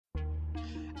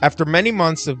After many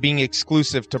months of being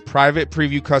exclusive to private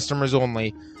preview customers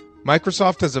only,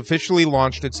 Microsoft has officially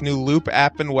launched its new Loop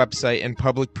app and website in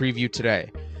public preview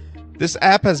today. This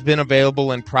app has been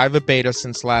available in private beta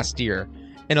since last year,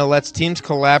 and it lets teams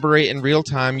collaborate in real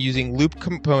time using Loop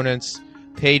components,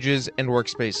 pages, and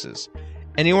workspaces.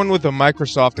 Anyone with a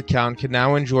Microsoft account can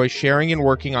now enjoy sharing and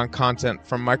working on content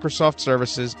from Microsoft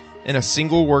services in a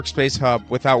single workspace hub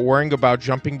without worrying about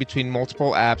jumping between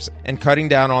multiple apps and cutting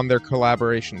down on their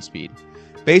collaboration speed.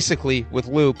 Basically, with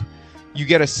Loop, you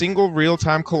get a single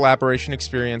real-time collaboration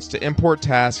experience to import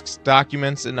tasks,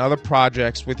 documents, and other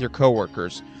projects with your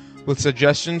coworkers, with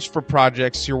suggestions for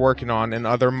projects you're working on and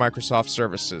other Microsoft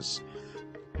services.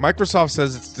 Microsoft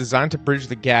says it's designed to bridge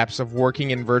the gaps of working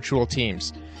in virtual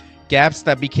teams, gaps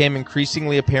that became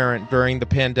increasingly apparent during the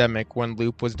pandemic when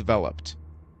Loop was developed.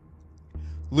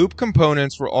 Loop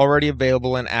components were already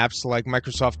available in apps like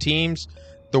Microsoft Teams,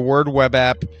 the Word web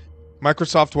app,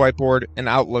 Microsoft Whiteboard, and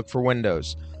Outlook for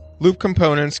Windows. Loop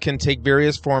components can take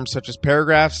various forms such as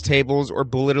paragraphs, tables, or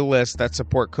bulleted lists that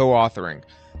support co-authoring.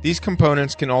 These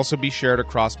components can also be shared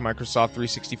across Microsoft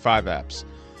 365 apps.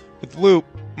 With Loop,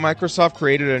 Microsoft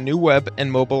created a new web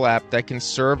and mobile app that can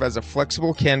serve as a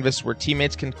flexible canvas where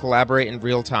teammates can collaborate in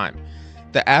real time.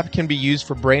 The app can be used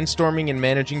for brainstorming and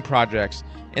managing projects,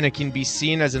 and it can be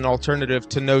seen as an alternative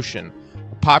to Notion,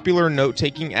 a popular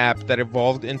note-taking app that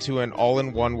evolved into an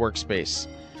all-in-one workspace.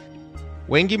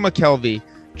 Wangi McKelvey,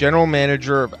 General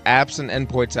Manager of Apps and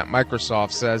Endpoints at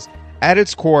Microsoft, says, "At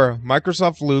its core,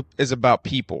 Microsoft Loop is about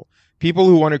people. People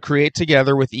who want to create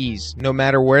together with ease, no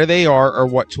matter where they are or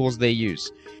what tools they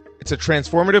use. It's a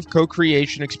transformative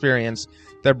co-creation experience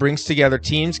that brings together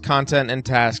teams, content, and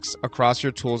tasks across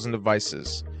your tools and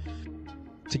devices."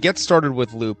 To get started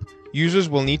with Loop, users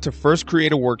will need to first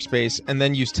create a workspace and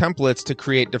then use templates to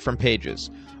create different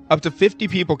pages. Up to 50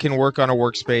 people can work on a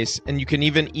workspace, and you can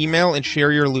even email and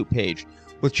share your Loop page,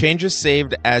 with changes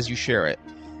saved as you share it.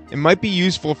 It might be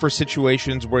useful for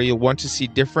situations where you'll want to see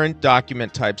different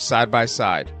document types side by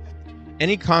side.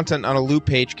 Any content on a Loop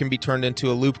page can be turned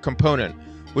into a Loop component,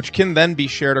 which can then be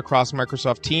shared across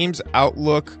Microsoft Teams,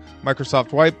 Outlook,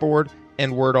 Microsoft Whiteboard,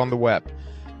 and Word on the web.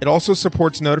 It also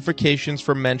supports notifications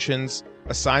for mentions,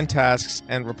 assigned tasks,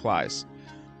 and replies.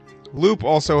 Loop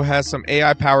also has some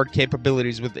AI-powered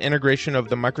capabilities with the integration of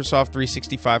the Microsoft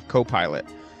 365 Copilot.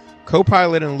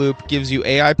 Copilot in Loop gives you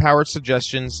AI-powered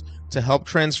suggestions to help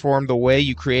transform the way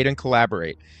you create and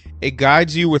collaborate. It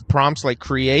guides you with prompts like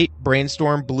create,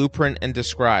 brainstorm, blueprint, and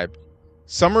describe.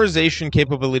 Summarization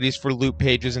capabilities for Loop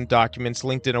pages and documents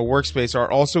linked in a workspace are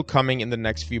also coming in the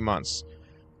next few months.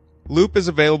 Loop is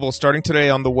available starting today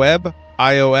on the web,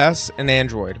 iOS, and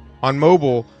Android. On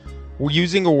mobile,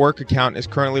 using a work account is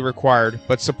currently required,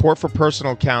 but support for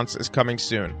personal accounts is coming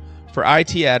soon. For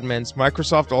IT admins,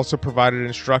 Microsoft also provided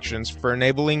instructions for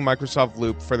enabling Microsoft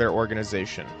Loop for their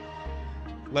organization.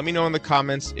 Let me know in the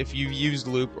comments if you've used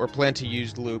Loop or plan to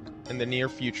use Loop in the near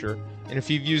future, and if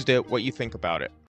you've used it, what you think about it.